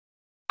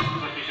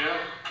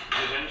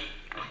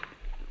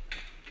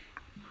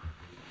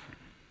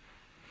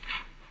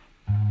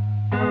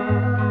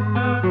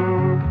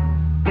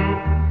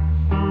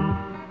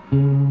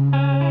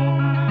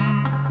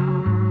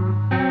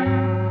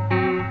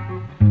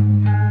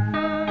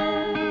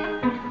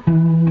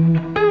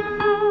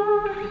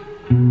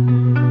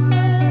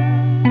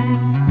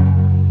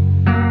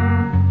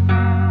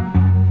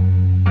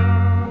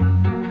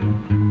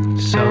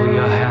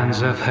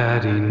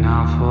had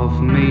enough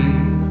of me.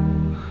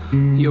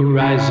 Your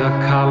eyes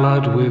are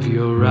colored with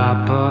your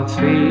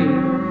apathy.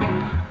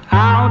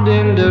 Out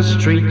in the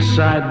streets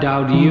I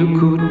doubt you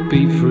could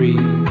be free.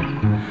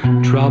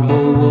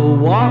 Trouble will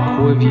walk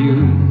with you.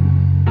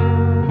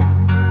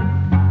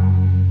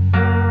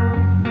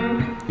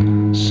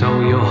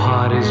 So your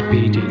heart is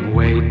beating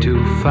way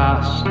too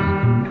fast,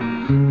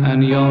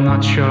 and you're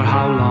not sure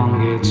how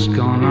long it's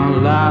gonna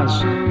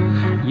last.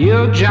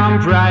 You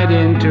jump right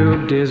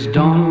into this,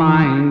 don't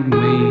mind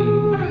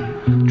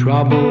me.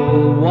 Trouble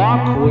will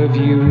walk with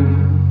you.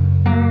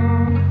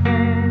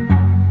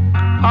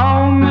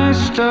 Oh,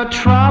 Mr.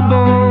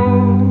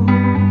 Trouble,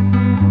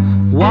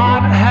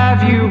 what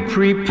have you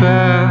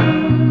prepared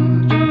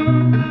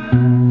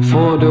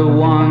for the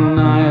one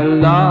I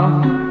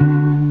love,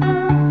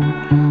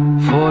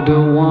 for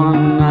the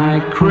one I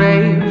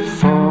crave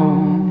for?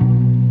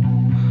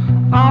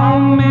 Oh,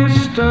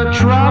 Mr.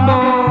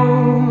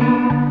 Trouble,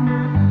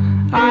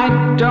 I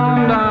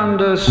don't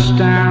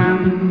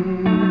understand.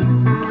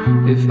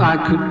 If I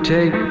could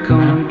take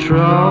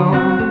control,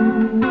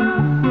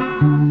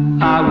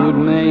 I would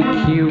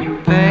make you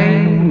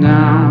pay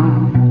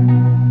now.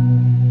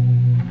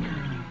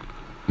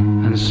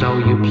 And so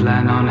you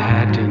plan on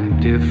heading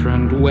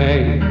different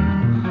way,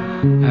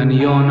 and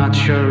you're not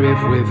sure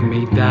if with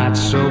me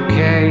that's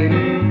okay.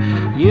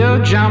 You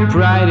jump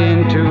right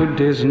into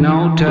this,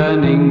 no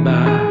turning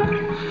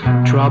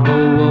back.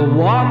 Trouble will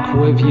walk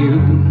with you.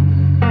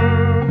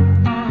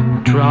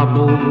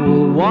 Trouble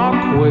will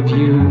walk with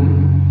you.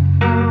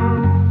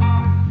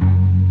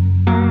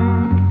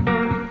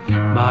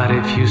 But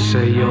if you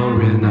say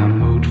you're in a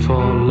mood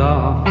for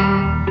love,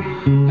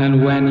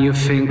 and when you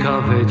think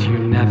of it you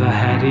never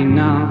had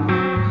enough,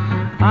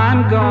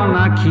 I'm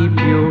gonna keep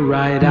you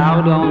right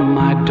out on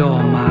my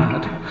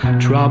doormat.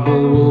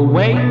 Trouble will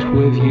wait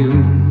with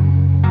you.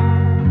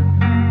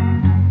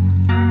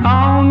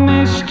 Oh,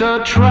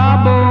 Mr.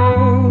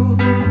 Trouble,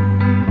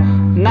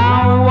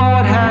 now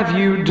what have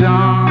you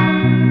done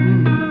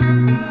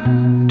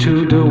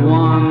to the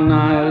one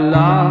I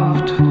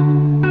loved,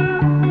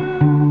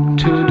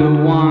 to the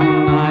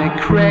one I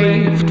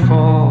craved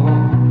for?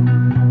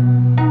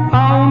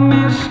 Oh,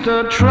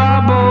 Mr.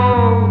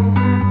 Trouble,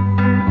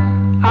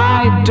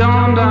 I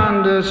don't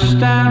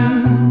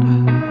understand.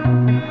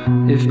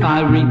 If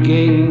I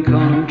regain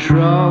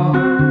control,